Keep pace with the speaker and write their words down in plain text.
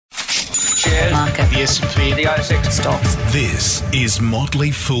shares, market, the S&P, the ASX, stocks. This is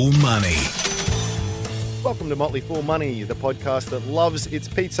Motley Fool Money. Welcome to Motley Fool Money, the podcast that loves its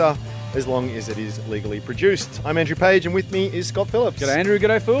pizza as long as it is legally produced. I'm Andrew Page, and with me is Scott Phillips. G'day Andrew,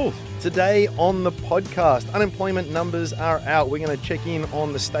 g'day Fools. Today on the podcast, unemployment numbers are out. We're going to check in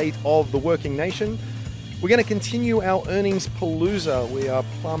on the state of the working nation. We're going to continue our earnings palooza. We are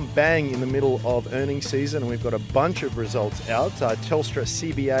plumb bang in the middle of earnings season, and we've got a bunch of results out. Telstra,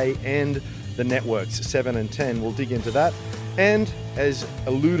 CBA, and the networks, 7 and 10. We'll dig into that. And as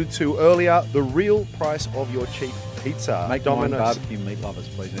alluded to earlier, the real price of your cheap pizza. Make Domino's barbecue meat lovers,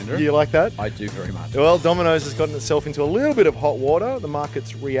 please, Andrew. You like that? I do very much. Well, Domino's has gotten itself into a little bit of hot water. The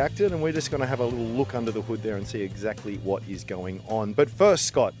market's reacted, and we're just going to have a little look under the hood there and see exactly what is going on. But first,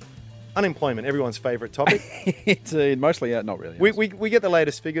 Scott, unemployment, everyone's favourite topic. It's mostly, not really. We get the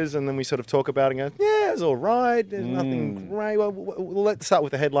latest figures, and then we sort of talk about it and go, yeah, it's all right. There's nothing great. Well, let's start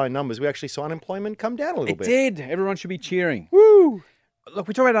with the headline numbers. We actually saw unemployment come down a little bit. It did. Everyone should be cheering. Woo! Look,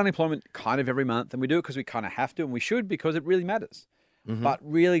 we talk about unemployment kind of every month, and we do it because we kind of have to, and we should because it really matters. Mm-hmm. But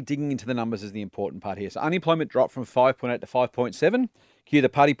really digging into the numbers is the important part here. So unemployment dropped from 5.8 to 5.7. Cue the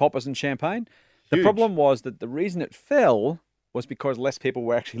party poppers and champagne. The Huge. problem was that the reason it fell was because less people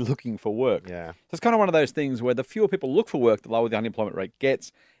were actually looking for work. Yeah. So it's kind of one of those things where the fewer people look for work, the lower the unemployment rate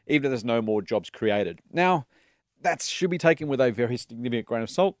gets, even if there's no more jobs created. Now, that should be taken with a very significant grain of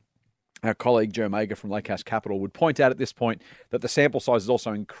salt. Our colleague Joe Mager from Lakehouse Capital would point out at this point that the sample size is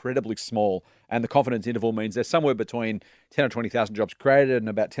also incredibly small, and the confidence interval means there's somewhere between 10 or 20,000 jobs created and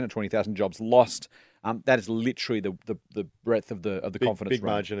about 10 or 20,000 jobs lost. That is literally the breadth of the confidence big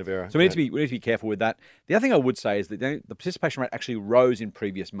range. Margin of error. So we need to be careful with that. The other thing I would say is that the participation rate actually rose in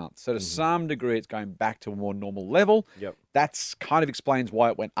previous months. So to some degree, it's going back to a more normal level. Yep. That's kind of explains why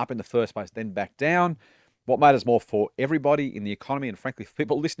it went up in the first place, then back down. What matters more for everybody in the economy and frankly for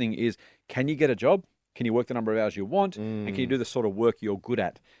people listening is, can you get a job? Can you work the number of hours you want? And can you do the sort of work you're good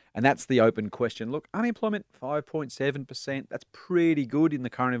at? And that's the open question. Look, unemployment, 5.7%. That's pretty good in the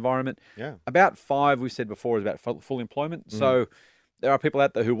current environment. Yeah. About 5, we said before, is about full employment. So there are people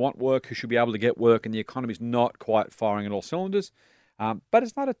out there who want work, who should be able to get work, and the economy's not quite firing on all cylinders. But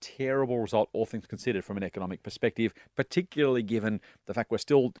it's not a terrible result, all things considered, from an economic perspective, particularly given the fact we're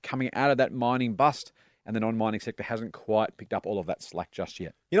still coming out of that mining bust, and the non-mining sector hasn't quite picked up all of that slack just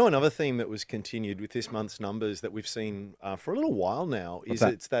yet. You know, another theme that was continued with this month's numbers that we've seen for a little while now is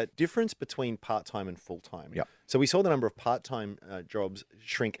it's that difference between part-time and full-time. Yep. So we saw the number of part-time jobs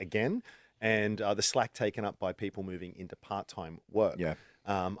shrink again, and the slack taken up by people moving into part-time work. Yeah.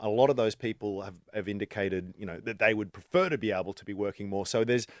 A lot of those people have indicated, that they would prefer to be able to be working more. So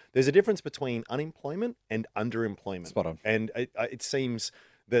there's a difference between unemployment and underemployment. Spot on. And it seems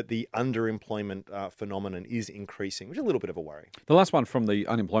that the underemployment phenomenon is increasing, which is a little bit of a worry. The last one from the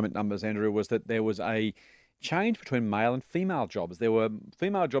unemployment numbers, Andrew, was that there was a change between male and female jobs. There were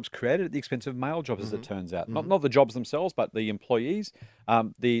female jobs created at the expense of male jobs, as it turns out. Not the jobs themselves, but the employees.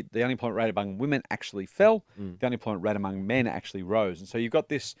 The unemployment rate among women actually fell. The unemployment rate among men actually rose. And so you've got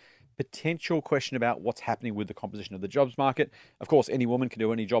this potential question about what's happening with the composition of the jobs market. Of course, any woman can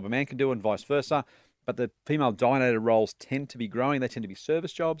do any job a man can do, and vice versa. But the female-dominated roles tend to be growing. They tend to be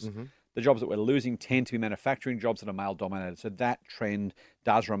service jobs. The jobs that we're losing tend to be manufacturing jobs that are male-dominated. So that trend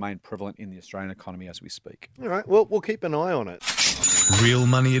does remain prevalent in the Australian economy as we speak. All right, well, we'll keep an eye on it. Real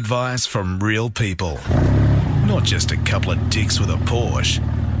money advice from real people. Not just a couple of dicks with a Porsche.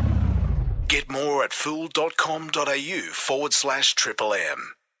 Get more at fool.com.au/Triple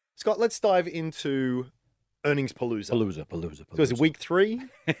M. Scott, let's dive into earnings palooza. Palooza. So it's week 3.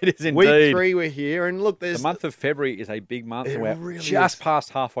 It is indeed. Week 3, we're here, and look, The month of February is a big month, It and we're really just is.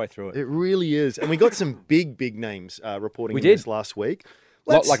 past halfway through it. It really is, and we got some big names reporting We in did. this last week.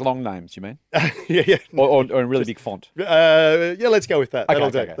 Like long names, you mean? Yeah. Or in really big font? Let's go with that.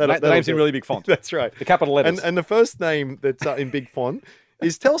 Okay. That'll do. The name's in really big font. That's right. The capital letters. And the first name that's in big font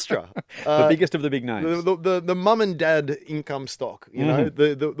is Telstra. The biggest of the big names. The mum and dad income stock,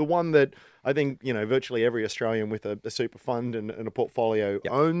 the one that I think, virtually every Australian with a super fund and a portfolio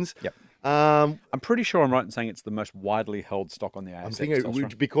owns. Yep. I'm pretty sure I'm right in saying it's the most widely held stock on the ASX. I'm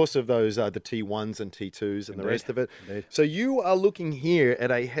thinking because of those, the T1s and T2s and the rest of it. Indeed. So you are looking here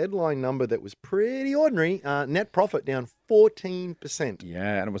at a headline number that was pretty ordinary. Net profit down 14%.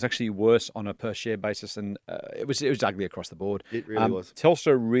 Yeah, and it was actually worse on a per share basis, and it was ugly across the board. It really was.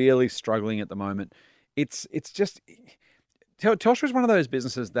 Telstra really struggling at the moment. It's just Telstra is one of those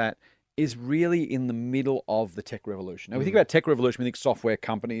businesses that is really in the middle of the tech revolution. Now, we think about tech revolution, we think software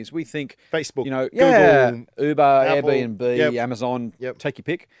companies, we think Facebook, Google, Uber, Apple, Airbnb, Amazon, take your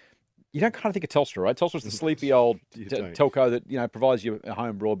pick. You don't kind of think of Telstra, right? Telstra's the sleepy old don't. telco that provides you a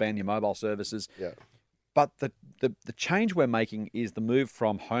home broadband, your mobile services. Yeah. But the change we're making is the move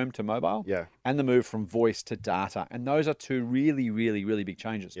from home to mobile, and the move from voice to data, and those are two really, really, really big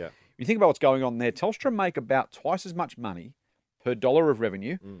changes. Yeah. When you think about what's going on there, Telstra make about twice as much money per dollar of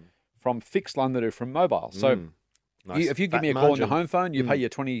revenue from fixed line than they do from mobile. So if you give me a call on your home phone, you pay your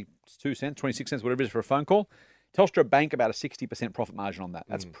 22 cents, 26 cents, whatever it is for a phone call. Telstra bank about a 60% profit margin on that.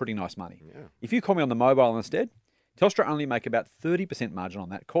 That's pretty nice money. Yeah. If you call me on the mobile instead, Telstra only make about 30% margin on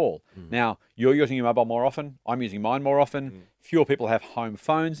that call. Now, you're using your mobile more often. I'm using mine more often. Fewer people have home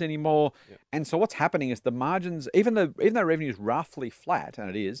phones anymore. And so what's happening is the margins, even though revenue is roughly flat, and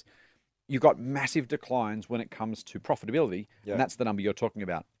it is, you've got massive declines when it comes to profitability, and that's the number you're talking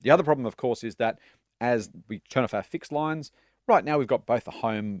about. The other problem, of course, is that as we turn off our fixed lines, right now we've got both a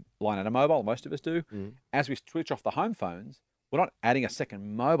home line and a mobile, most of us do. As we switch off the home phones, we're not adding a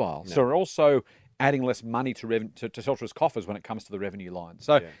second mobile. No. So we're also adding less money to Telstra's coffers when it comes to the revenue line.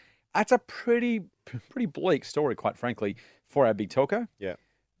 So that's a pretty bleak story, quite frankly, for our big telco. Yeah.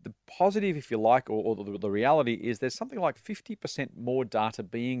 The positive, if you like, or the reality is there's something like 50% more data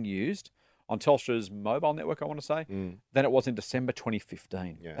being used on Telstra's mobile network, I want to say, than it was in December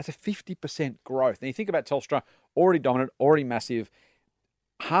 2015. Yeah. That's a 50% growth. And you think about Telstra, already dominant, already massive,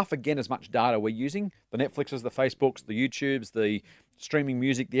 half again as much data we're using, the Netflixes, the Facebooks, the YouTubes, the streaming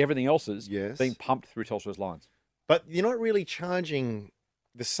music, the everything else's being pumped through Telstra's lines. But you're not really charging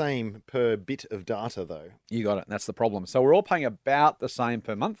the same per bit of data, though. You got it. That's the problem. So we're all paying about the same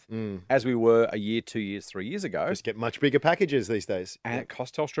per month as we were a year, 2 years, 3 years ago. Just get much bigger packages these days. And it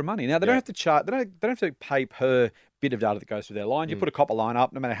costs Telstra money. Now, they don't have to charge, they don't have to pay per bit of data that goes through their line. You put a copper line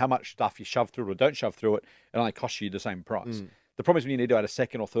up, no matter how much stuff you shove through it or don't shove through it, it only costs you the same price. The problem is when you need to add a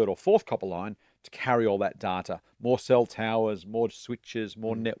second or third or fourth copper line to carry all that data. More cell towers, more switches,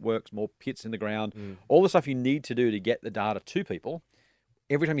 more networks, more pits in the ground, all the stuff you need to do to get the data to people.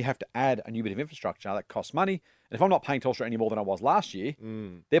 Every time you have to add a new bit of infrastructure, that costs money. And if I'm not paying Telstra any more than I was last year,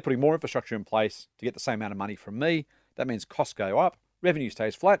 they're putting more infrastructure in place to get the same amount of money from me. That means costs go up, revenue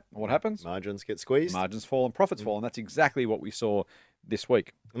stays flat. And what happens? Margins get squeezed. Margins fall and profits fall. And that's exactly what we saw this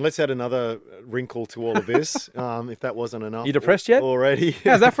week. And let's add another wrinkle to all of this, if that wasn't enough. You depressed yet? Already.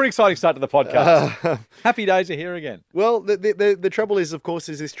 How's that for an exciting start to the podcast? Happy days are here again. Well, the trouble is, of course,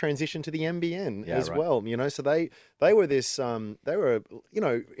 is this transition to the NBN as well. So they were this, they were,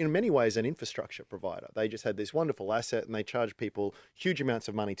 in many ways an infrastructure provider. They just had this wonderful asset and they charged people huge amounts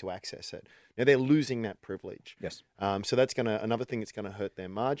of money to access it. Now they're losing that privilege. Yes. So that's another thing that's going to hurt their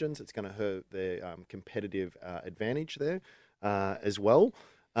margins. It's going to hurt their competitive advantage there as well.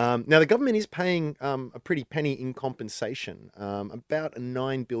 Now, the government is paying a pretty penny in compensation, about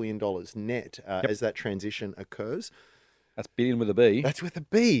 $9 billion net as that transition occurs. That's billion with a B. That's with a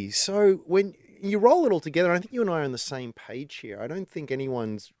B. So when you roll it all together, I think you and I are on the same page here. I don't think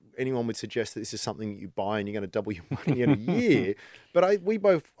anyone would suggest that this is something that you buy and you're going to double your money in a year. But we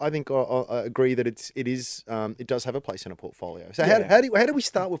both, I think, agree that it does have a place in a portfolio. So how do we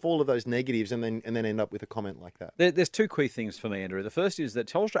start with all of those negatives and then end up with a comment like that? There's two key things for me, Andrew. The first is that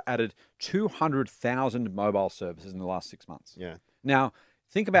Telstra added 200,000 mobile services in the last 6 months. Yeah. Now,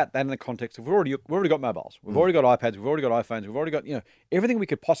 think about that in the context of we've already got mobiles, we've already got iPads, we've already got iPhones, we've already got everything we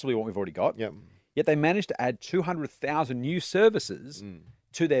could possibly want. We've already got. Yep. Yet they managed to add 200,000 new services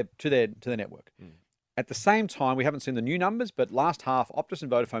to their network. At the same time, we haven't seen the new numbers, but last half, Optus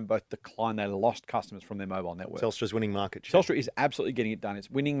and Vodafone both declined. They lost customers from their mobile network. Telstra's winning market share. Telstra is absolutely getting it done. It's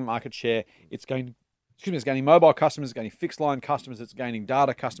winning market share. It's gaining mobile customers, it's gaining fixed line customers, it's gaining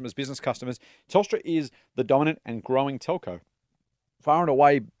data customers, business customers. Telstra is the dominant and growing telco, far and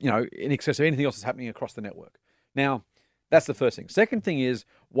away, in excess of anything else that's happening across the network. Now, that's the first thing. Second thing is,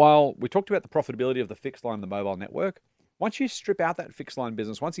 while we talked about the profitability of the fixed line and the mobile network, once you strip out that fixed line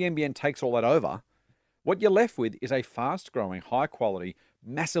business, once the NBN takes all that over, what you're left with is a fast-growing, high-quality,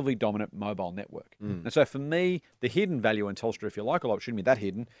 massively dominant mobile network. And so for me, the hidden value in Telstra, if you like, although it shouldn't be that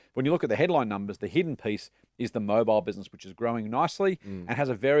hidden, when you look at the headline numbers, the hidden piece is the mobile business, which is growing nicely and has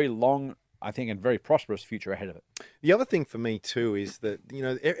a very long, I think, and very prosperous future ahead of it. The other thing for me too is that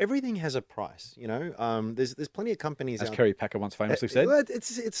everything has a price. There's plenty of companies. As Kerry Packer once famously said.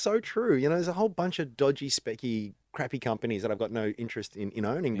 It's so true. There's a whole bunch of dodgy, specky crappy companies that I've got no interest in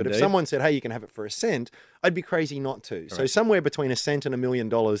owning. But if Indeed. someone said, hey, you can have it for a cent, I'd be crazy not to. So somewhere between a cent and $1 million,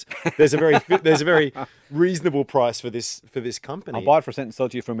 there's a very reasonable price for this company. I'll buy it for a cent and sell it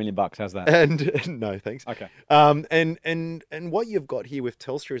to you for $1 million. How's that? And no, thanks. Okay. And what you've got here with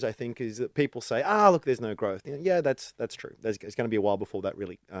Telstra is, I think, is that people say, look, there's no growth. Yeah, that's true. It's going to be a while before that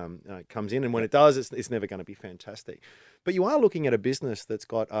really comes in. And when it does, it's never going to be fantastic. But you are looking at a business that's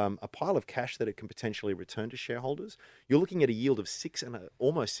got a pile of cash that it can potentially return to shareholders. You're looking at a yield of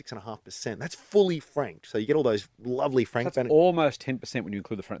almost 6.5%. That's fully franked. So you get all those lovely franked That's almost 10% when you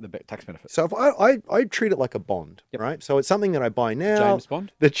include the tax benefit. So if I treat it like a bond, right? So it's something that I buy now. James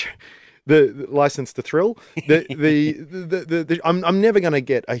Bond? The license to thrill. I'm never going to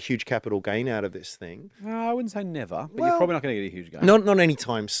get a huge capital gain out of this thing. No, I wouldn't say never, but you're probably not going to get a huge gain. Not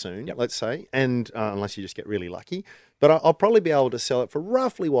anytime soon, let's say, and unless you just get really lucky. But I'll probably be able to sell it for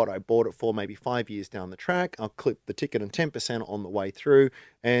roughly what I bought it for, maybe 5 years down the track. I'll clip the ticket and 10% on the way through.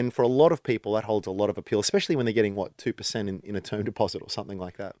 And for a lot of people, that holds a lot of appeal, especially when they're getting, 2% in a term deposit or something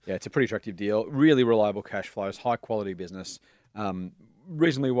like that. Yeah, it's a pretty attractive deal. Really reliable cash flows, high quality business,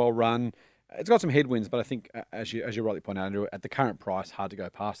 reasonably well run. It's got some headwinds, but I think, as you rightly point out, Andrew, at the current price, hard to go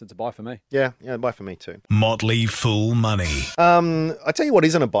past. It's a buy for me. Yeah, buy for me too. Motley Fool Money. I tell you what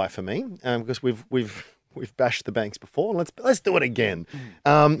isn't a buy for me, because we've bashed the banks before. Let's do it again.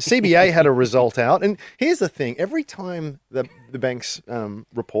 CBA had a result out, and here's the thing: every time the banks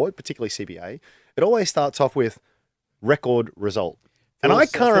report, particularly CBA, it always starts off with record result. And I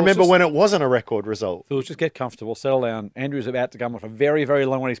can't remember when it wasn't a record result. Phil, just get comfortable, settle down. Andrew's about to come off a very, very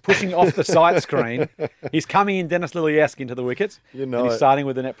long one. He's pushing off the sight screen. He's coming in Dennis Lilly-esque into the wickets. And he's starting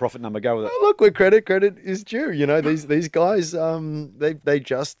with the net profit number. Go with it. Look, where credit is due. These guys, they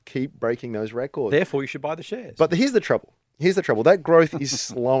just keep breaking those records. Therefore, you should buy the shares. But here's the trouble. That growth is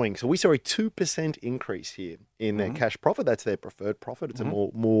slowing. So we saw a 2% increase here in their cash profit. That's their preferred profit. It's a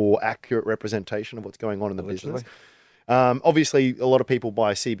more accurate representation of what's going on in the business. Obviously, a lot of people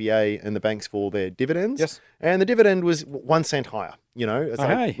buy CBA and the banks for their dividends. Yes. And the dividend was 1 cent higher. It's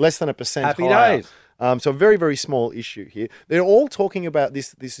like less than 1% Happy higher. days. So a very, very small issue here. They're all talking about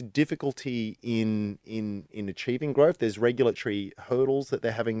this difficulty in achieving growth. There's regulatory hurdles that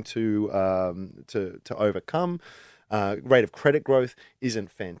they're having to overcome. Rate of credit growth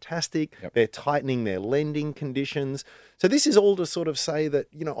isn't fantastic. Yep. They're tightening their lending conditions. So this is all to sort of say that,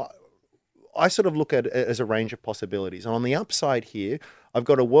 I sort of look at it as a range of possibilities. And on the upside here, I've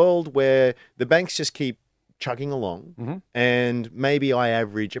got a world where the banks just keep chugging along, and maybe I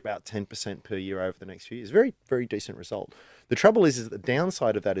average about 10% per year over the next few years. Very, very decent result. The trouble is the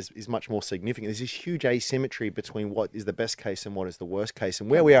downside of that is much more significant. There's this huge asymmetry between what is the best case and what is the worst case. And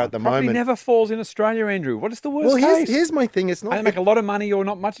where we are at the Property moment... never falls in Australia, Andrew. What is the worst case? Well, here's my thing. It's not... They make a lot of money or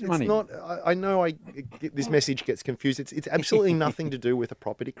not much money. It's not... I know this message gets confused. It's absolutely nothing to do with a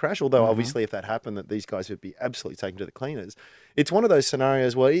property crash, although obviously if that happened, that these guys would be absolutely taken to the cleaners. It's one of those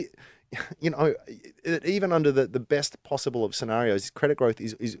scenarios where... even under the best possible of scenarios, credit growth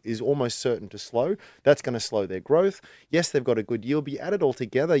is almost certain to slow. That's going to slow their growth. Yes, they've got a good yield, but you add it all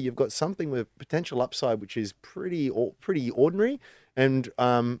together, you've got something with potential upside, which is pretty ordinary. And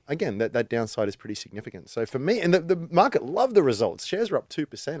again, that downside is pretty significant. So for me, and the market loved the results. Shares were up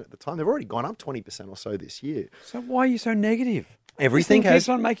 2% at the time. They've already gone up 20% or so this year. So why are you so negative? Everything keeps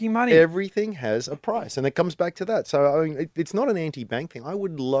on making money. Everything has a price, and it comes back to that. So I mean, it's not an anti-bank thing. I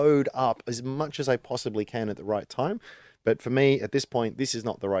would load up as much as I possibly can at the right time, but for me, at this point, this is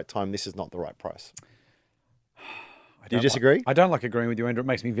not the right time. This is not the right price. Do you disagree? I don't like agreeing with you, Andrew. It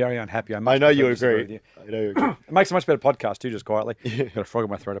makes me very unhappy. I know you agree. It makes a much better podcast too, just quietly. Got a frog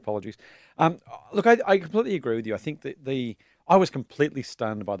in my throat. Apologies. Look, I completely agree with you. I think that I was completely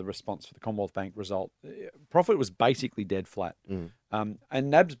stunned by the response for the Commonwealth Bank result. Profit was basically dead flat. And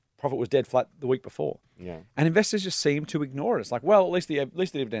NAB's profit was dead flat the week before. Yeah. And investors just seem to ignore it. It's like, well, at least the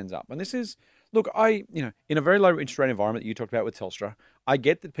dividend's up. And this is, look, in a very low interest rate environment that you talked about with Telstra, I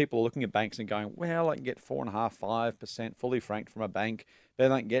get that people are looking at banks and going, well, I can get 4.5%, 5% fully franked from a bank. They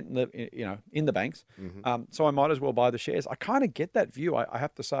don't get in the banks. So I might as well buy the shares. I kind of get that view, I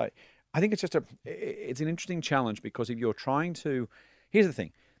have to say. I think it's it's an interesting challenge because if you're trying to, here's the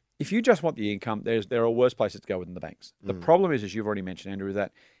thing. If you just want the income, there are worse places to go than the banks. The problem is, as you've already mentioned, Andrew,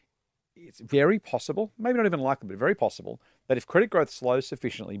 that it's very possible, maybe not even likely, but very possible, that if credit growth slows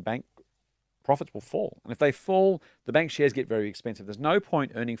sufficiently, bank profits will fall. And if they fall, the bank shares get very expensive. There's no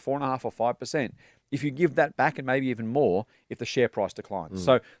point earning 4.5% or 5% if you give that back and maybe even more if the share price declines.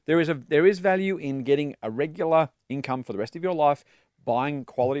 So there is value in getting a regular income for the rest of your life, buying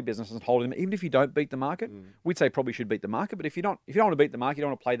quality businesses and holding them, even if you don't beat the market. We'd say probably should beat the market, but if you don't want to beat the market, you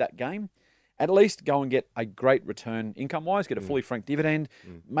don't want to play that game. at least go and get a great return income-wise, get a fully franked dividend,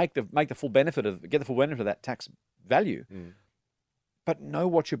 get the full benefit of that tax value. But know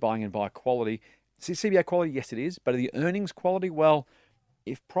what you're buying and buy quality. See, CBA quality, yes, it is, but the earnings quality, well,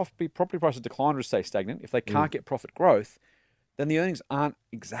 if property prices decline or stay stagnant, if they can't get profit growth, then the earnings aren't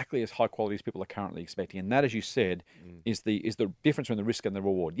exactly as high quality as people are currently expecting. And that, as you said, is the difference between the risk and the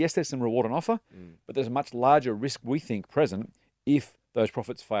reward. Yes, there's some reward on offer, but there's a much larger risk, we think, present if those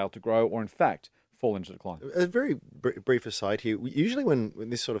profits fail to grow or, in fact, fall into decline. A very brief aside here. Usually when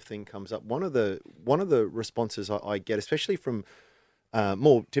this sort of thing comes up, one of the responses I get, especially from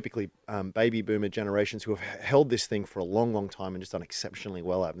more typically baby boomer generations who have held this thing for a long, long time and just done exceptionally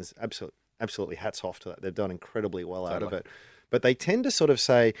well out of it. There's absolutely hats off to that. They've done incredibly well out of it. But they tend to sort of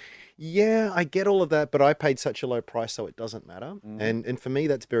say, yeah, I get all of that, but I paid such a low price, so it doesn't matter. And for me,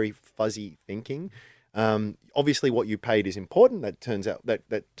 that's very fuzzy thinking. Obviously, what you paid is important. That turns out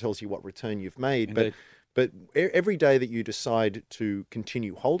that tells you what return you've made. Indeed. But every day that you decide to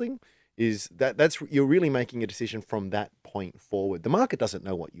continue holding that's you're really making a decision from that point forward. The market doesn't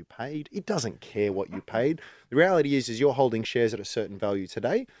know what you paid. It doesn't care what you paid. The reality is you're holding shares at a certain value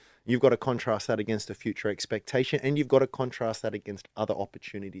today. You've got to contrast that against a future expectation, and you've got to contrast that against other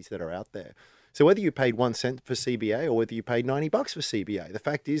opportunities that are out there. So whether you paid 1 cent for CBA or whether you paid $90 for CBA, the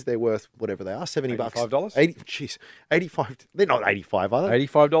fact is they're worth whatever they are, $70. $85? 85. They're not 85, are they?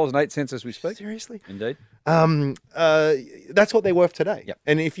 $85.08 as we speak. Seriously? Indeed. That's what they're worth today. Yep.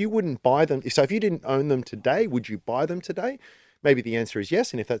 And if you wouldn't buy them, so if you didn't own them today, would you buy them today? Maybe the answer is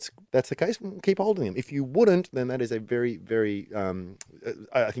yes, and if that's the case, keep holding them. If you wouldn't, then that is a very, very,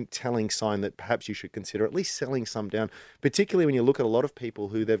 I think, telling sign that perhaps you should consider at least selling some down, particularly when you look at a lot of people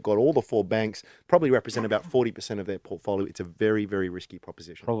who they've got all the 4 banks, probably represent about 40% of their portfolio. It's a very, very risky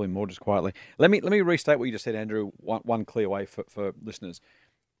proposition. Probably more, just quietly. Let me restate what you just said, Andrew, one clear way for listeners.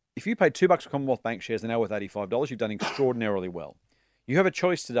 If you paid $2 for Commonwealth Bank shares, they're now worth $85, you've done extraordinarily well. You have a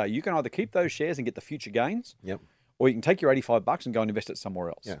choice today. You can either keep those shares and get the future gains, or you can take your $85 and go and invest it somewhere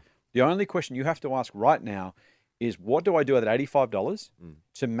else. Yeah. The only question you have to ask right now is, what do I do with that $85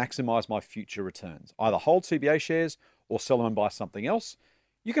 to maximize my future returns? Either hold CBA shares or sell them and buy something else.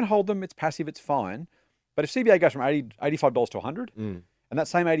 You can hold them. It's passive. It's fine. But if CBA goes from $85 to $100, and that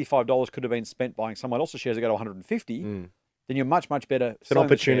same $85 could have been spent buying someone else's shares that go to $150, then you're much, much better It's an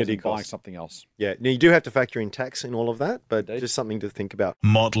opportunity and buying cost. something else. Yeah. Now, you do have to factor in tax in all of that, but just something to think about.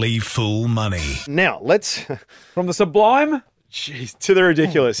 Motley Fool Money. Now, let's... From the sublime to the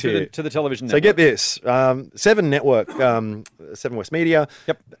ridiculous here. to the television So network. get this, Seven Network, Seven West Media,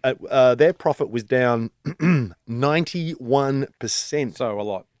 their profit was down 91%. So a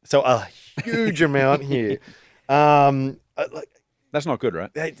lot. So a huge amount here. That's not good, right?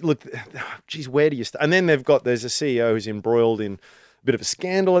 Hey, look, geez, where do you start? And then there's a CEO who's embroiled in a bit of a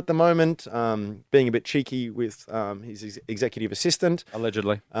scandal at the moment, being a bit cheeky with his executive assistant.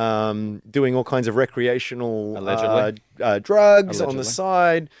 Allegedly. Doing all kinds of recreational drugs on Allegedly. the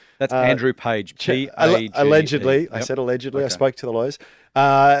side. That's Andrew Page. P-A-G-E. Allegedly. I Yep. said allegedly. I Okay. spoke to the lawyers.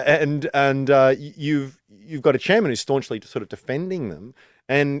 You've got a chairman who's staunchly sort of defending them.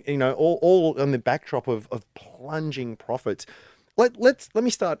 And, all on the backdrop of plunging profits. Let me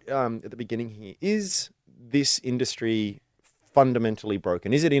start at the beginning here. Is this industry fundamentally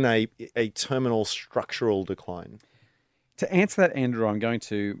broken? Is it in a terminal structural decline? To answer that, Andrew, I'm going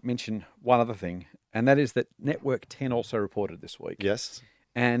to mention one other thing, and that is that Network 10 also reported this week. Yes.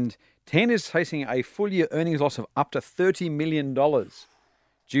 And 10 is facing a full-year earnings loss of up to $30 million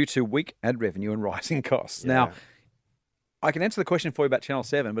due to weak ad revenue and rising costs. Yeah. Now, I can answer the question for you about Channel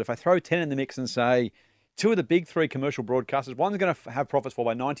 7, but if I throw 10 in the mix and say 2 of the big 3 commercial broadcasters, one's going to have profits fall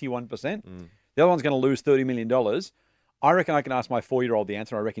by 91%, the other one's going to lose $30 million, I reckon I can ask my 4-year-old the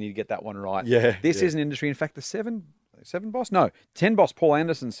answer. I reckon you'd get that one right. Yeah. This is an industry. In fact, the 7 boss? No, 10 boss Paul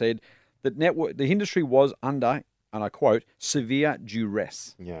Anderson said that the industry was under, and I quote, severe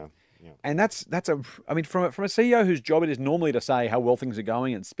duress. Yeah. And that's from a CEO whose job it is normally to say how well things are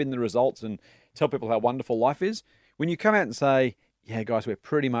going and spin the results and tell people how wonderful life is, when you come out and say, yeah, guys, we're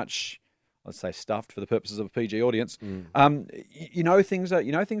pretty much, let's say, stuffed for the purposes of a PG audience, things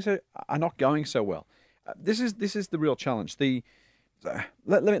are not going so well. This is the real challenge.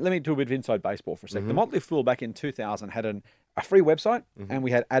 Let me do a bit of inside baseball for a second. The Motley Fool back in 2000 had a free website, and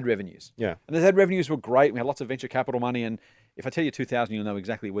we had ad revenues. Yeah. And those ad revenues were great. We had lots of venture capital money, and if I tell you 2000, you'll know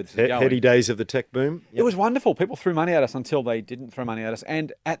exactly where this is going. Heady days of the tech boom. It was wonderful. People threw money at us until they didn't throw money at us.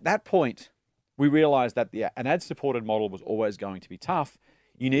 And at that point, we realized that an ad-supported model was always going to be tough.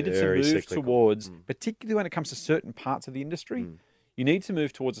 You needed to move cyclical. towards, particularly when it comes to certain parts of the industry, you need to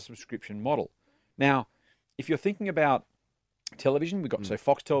move towards a subscription model. Now, if you're thinking about Television, we've got, so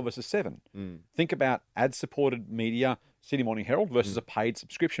Foxtel versus Seven. Think about ad-supported media, Sydney Morning Herald versus a paid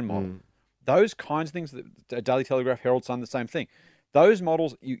subscription model. Those kinds of things, the Daily Telegraph, Herald Sun, the same thing. Those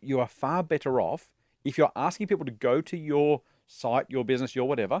models, you are far better off if you're asking people to go to your site, your business, your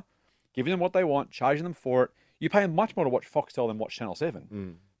whatever, giving them what they want, charging them for it. You pay much more to watch Foxtel than watch Channel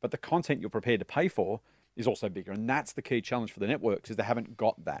 7. But the content you're prepared to pay for is also bigger. And that's the key challenge for the networks, is they haven't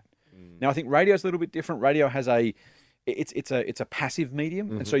got that. Now, I think radio's a little bit different. Radio has it's a passive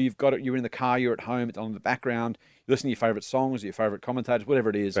medium. And so you've got it, you're in the car, you're at home, it's on in the background, you listen to your favourite songs, your favourite commentators, whatever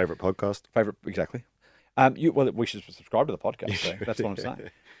it is. Favourite podcast. Exactly. Well, we should subscribe to the podcast. So that's what I'm saying.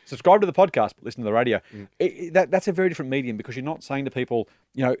 Subscribe to the podcast, but listen to the radio. That's a very different medium, because you're not saying to people,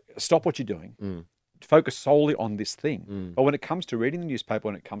 stop what you're doing. Focus solely on this thing. But when it comes to reading the newspaper,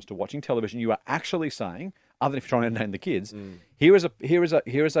 when it comes to watching television, you are actually saying, other than if you're trying to entertain the kids, here is a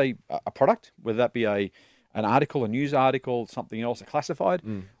product, whether that be an article, a news article, something else, a classified,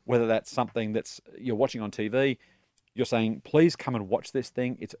 whether that's something that's you're watching on TV. You're saying, please come and watch this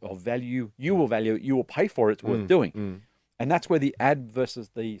thing. It's of value. You will value it. You will pay for it. It's worth doing. And that's where the ad versus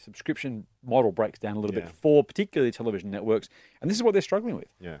the subscription model breaks down a little bit for particularly television networks. And this is what they're struggling with.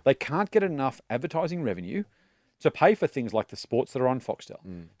 They can't get enough advertising revenue to pay for things like the sports that are on Foxtel,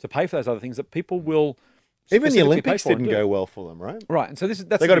 to pay for those other things that people will. Even the Olympics didn't go well for them, right? Right. And so that's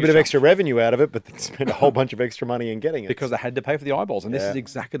they got a bit of extra revenue out of it, but they spent a whole bunch of extra money in getting it. Because they had to pay for the eyeballs. And this is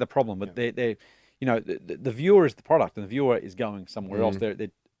exactly the problem. But they're the viewer is the product, and the viewer is going somewhere else. They're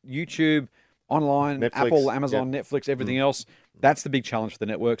YouTube, online, Netflix, Apple, Amazon, Netflix, everything else. That's the big challenge for the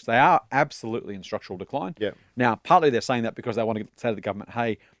networks. They are absolutely in structural decline. Now, partly they're saying that because they want to say to the government,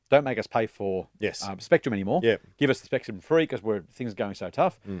 hey, don't make us pay for spectrum anymore. Give us the spectrum free, because things are going so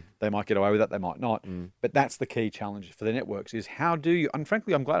tough. They might get away with that, they might not. But that's the key challenge for the networks, is how do you, and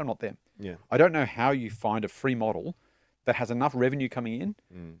frankly, I'm glad I'm not them. I don't know how you find a free model that has enough revenue coming in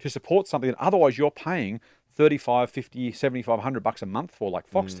to support something that otherwise you're paying 35, 50, 75, $100 a month for, like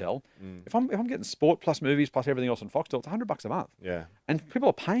Foxtel. If I'm getting sport plus movies plus everything else on Foxtel, it's $100 a month. And people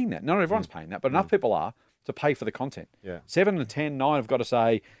are paying that. Not everyone's paying that, but enough people are to pay for the content. 7 and 10, 9 have got to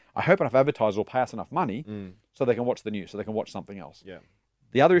say, I hope enough advertisers will pay us enough money so they can watch the news, so they can watch something else.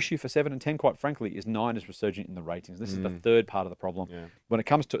 The other issue for 7 and 10, quite frankly, is 9 is resurgent in the ratings. This is the third part of the problem. When it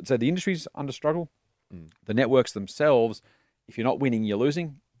comes to, so the industry's under struggle. The networks themselves, if you're not winning, you're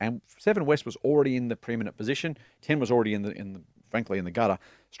losing. And 7 West was already in the preeminent position. 10 was already in the gutter,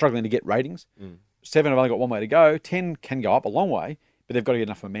 struggling to get ratings. 7 have only got one way to go. 10 can go up a long way, but they've got to get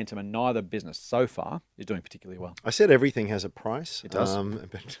enough momentum, and neither business so far is doing particularly well. I said everything has a price. It does.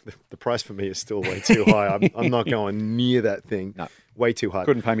 But the price for me is still way too high. I'm not going near that thing. No. Way too high.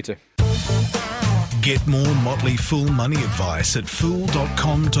 Couldn't pay me to. Get more Motley Fool money advice at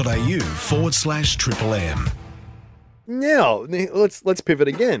fool.com.au/Triple M. Now, let's pivot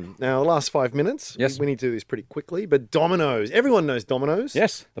again. Now, the last 5 minutes. Yes. We need to do this pretty quickly. But Domino's. Everyone knows Domino's.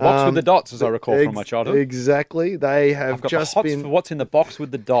 Yes. The box with the dots, as I recall from my childhood. Exactly. They have I've got just the hots been. for what's in the box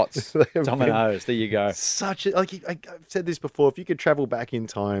with the dots. Domino's. There you go. Such a, I've said this before. If you could travel back in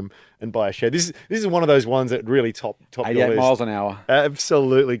time and buy a share, this is one of those ones that really top 88 your list. miles an hour.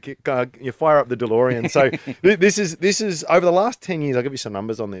 Absolutely. You fire up the DeLorean. So this is over the last 10 years. I'll give you some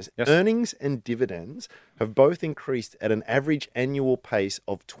numbers on this. Yes. Earnings and dividends have both increased at an average annual pace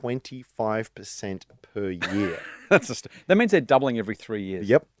of 25% per year. That means they're doubling every 3 years.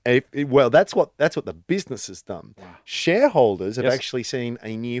 Yep. Well, that's what the business has done. Wow. Shareholders have actually seen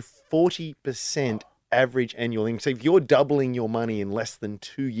a near 40% average annual increase. So if you're doubling your money in less than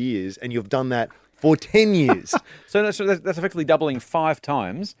 2 years, and you've done that for 10 years. So that's effectively doubling 5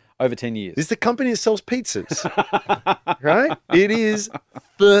 times over 10 years. This is the company that sells pizzas. Right? It is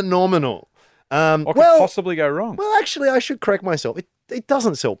phenomenal. What could possibly go wrong? Well, actually, I should correct myself. It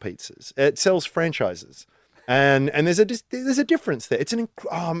doesn't sell pizzas. It sells franchises. And there's a difference there. It's an it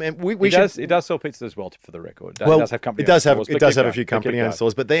does sell pizzas as well, for the record. It does have company. It does have a few company-owned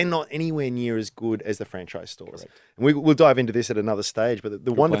stores, but they're not anywhere near as good as the franchise stores. Correct. And we'll dive into this at another stage. But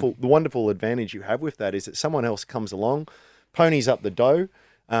the wonderful advantage you have with that is that someone else comes along, ponies up the dough,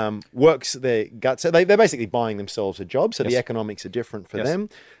 works their guts. So they're basically buying themselves a job. So the economics are different for them.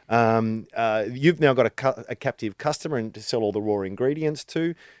 You've now got a captive customer and to sell all the raw ingredients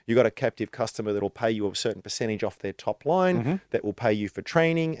to. You've got a captive customer that will pay you a certain percentage off their top line, that will pay you for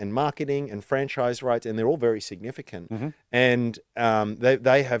training and marketing and franchise rights, and they're all very significant. And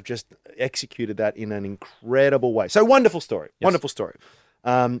they have just executed that in an incredible way. So wonderful story.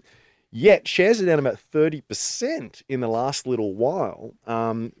 Yet shares are down about 30% in the last little while.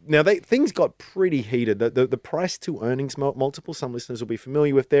 Now, things got pretty heated. The price to earnings multiple, some listeners will be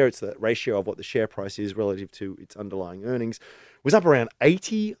familiar with there. It's the ratio of what the share price is relative to its underlying earnings. Was up around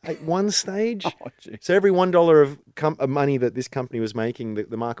 80 at one stage. Oh, so every $1 of money that this company was making,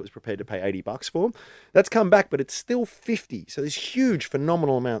 the market was prepared to pay $80 for. That's come back, but it's still 50. So there's huge,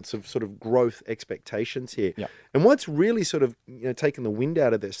 phenomenal amounts of sort of growth expectations here. Yep. And what's really sort of taken the wind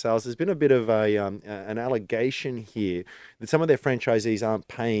out of their sails, there's been a bit of an allegation here that some of their franchisees aren't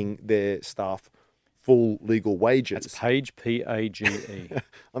paying their staff full legal wages. That's Page, P-A-G-E.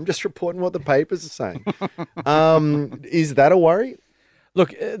 I'm just reporting what the papers are saying. Is that a worry? Look,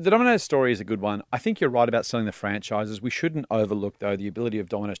 the Domino's story is a good one. I think you're right about selling the franchises. We shouldn't overlook, though, the ability of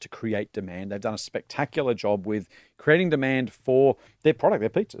Domino's to create demand. They've done a spectacular job with creating demand for their product, their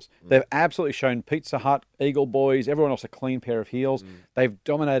pizzas. They've absolutely shown Pizza Hut, Eagle Boys, everyone else a clean pair of heels. They've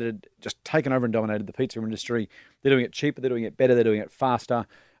dominated, just taken over and dominated the pizza industry. They're doing it cheaper, they're doing it better, they're doing it faster.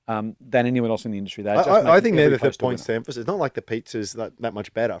 Than anyone else in the industry. I think they're the points to emphasis. It's not like the pizza's that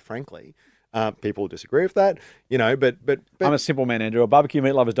much better, frankly. People disagree with that, but I'm a simple man, Andrew. A barbecue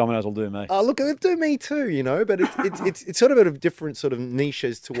meat lover's Domino's will do me. Look, it'll do me too, but it's sort of a different sort of niche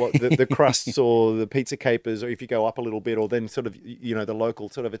as to what the crusts or the pizza capers, or if you go up a little bit, or then sort of the local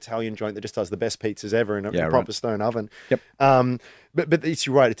sort of Italian joint that just does the best pizzas ever in a proper stone oven. Yep. But it's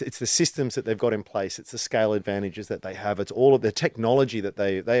right. It's the systems that they've got in place. It's the scale advantages that they have. It's all of the technology that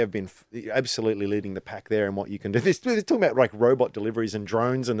they have been absolutely leading the pack there, and what you can do. They're talking about like robot deliveries and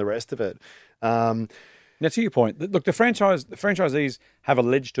drones and the rest of it. Now, to your point, look, the franchisees have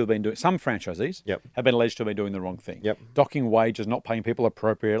alleged to have been doing. Some franchisees have been alleged to have been doing the wrong thing. Docking wages, not paying people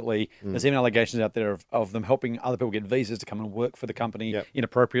appropriately. There's even allegations out there of them helping other people get visas to come and work for the company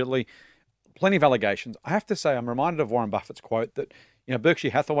inappropriately. Plenty of allegations. I have to say, I'm reminded of Warren Buffett's quote that, Berkshire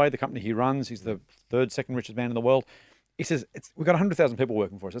Hathaway, the company he runs, he's the second richest man in the world. He says, we've got 100,000 people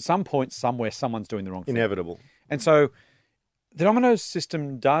working for us. At some point, somewhere, someone's doing the wrong thing. Inevitable. And so the Domino's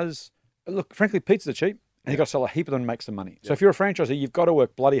system does, look, frankly, pizzas are cheap, and you've got to sell a heap of them to make some money. So if you're a franchisee, you've got to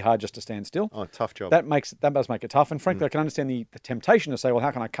work bloody hard just to stand still. Oh, tough job. That does make it tough. And frankly, I can understand the temptation to say, well,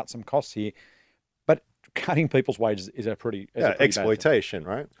 how can I cut some costs here? But cutting people's wages is a pretty exploitation,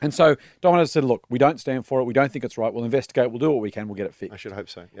 right? And so Domino's said, look, we don't stand for it. We don't think it's right. We'll investigate. We'll do what we can. We'll get it fixed. I should hope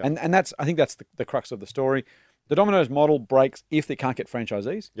so. Yeah. And I think that's the crux of the story. The Domino's model breaks if they can't get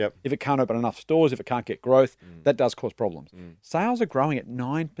franchisees, if it can't open enough stores, if it can't get growth. That does cause problems. Sales are growing at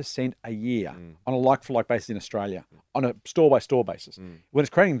 9% a year on a like-for-like basis in Australia, on a store-by-store basis. When it's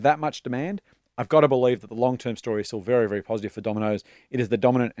creating that much demand, I've got to believe that the long-term story is still very, very positive for Domino's. It is the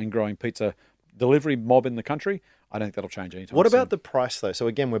dominant and growing pizza delivery mob in the country. I don't think that'll change anytime What soon. about the price, though? So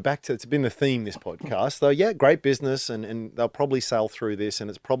again, we're back to, it's been the theme this podcast, though. Yeah, great business, and they'll probably sail through this, and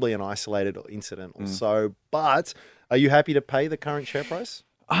it's probably an isolated incident or so. But are you happy to pay the current share price?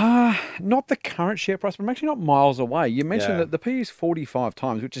 Not the current share price, but I'm actually not miles away. You mentioned that the P is 45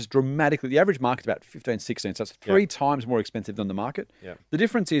 times, which is dramatically, the average market's about 15, 16, so it's three times more expensive than the market. The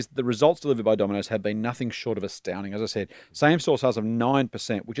difference is the results delivered by Domino's have been nothing short of astounding. As I said, same-store sales of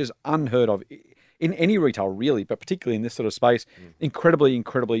 9%, which is unheard of in any retail, really, but particularly in this sort of space. Incredibly,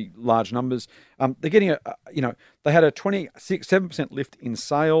 incredibly large numbers. They're getting they had a 27% lift in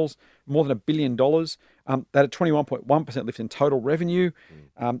sales, more than $1 billion. They had a 21.1% lift in total revenue.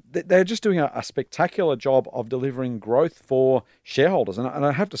 They're just doing a spectacular job of delivering growth for shareholders. And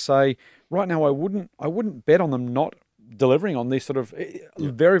I have to say, right now, I wouldn't bet on them not delivering on these sort of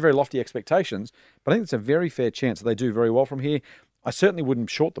very, very lofty expectations. But I think it's a very fair chance that they do very well from here. I certainly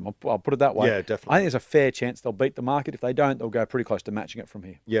wouldn't short them. I'll put it that way. Yeah, definitely. I think there's a fair chance they'll beat the market. If they don't, they'll go pretty close to matching it from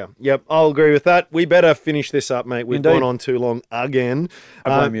here. Yeah, yep. I'll agree with that. We better finish this up, mate. We've gone on too long again.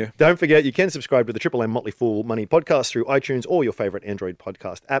 I blame you. Don't forget, you can subscribe to the Triple M Motley Fool Money podcast through iTunes or your favorite Android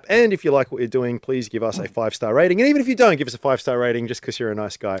podcast app. And if you like what you're doing, please give us a 5-star rating. And even if you don't, give us a 5-star rating just because you're a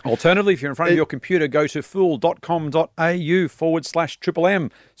nice guy. Alternatively, if you're in front of your computer, go to fool.com.au/Triple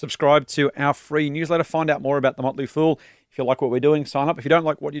M. Subscribe to our free newsletter. Find out more about the Motley Fool. If you like what we're doing, sign up. If you don't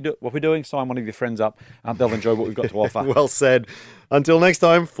like what we're doing, sign one of your friends up. They'll enjoy what we've got to offer. Well said. Until next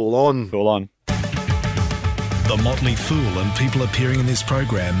time, Fool on. Fool on. The Motley Fool and people appearing in this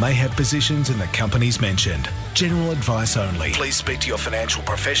program may have positions in the companies mentioned. General advice only. Please speak to your financial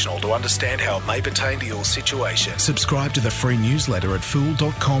professional to understand how it may pertain to your situation. Subscribe to the free newsletter at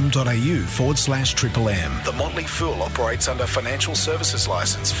fool.com.au/Triple M. The Motley Fool operates under Financial Services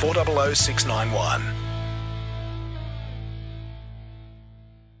Licence 400691.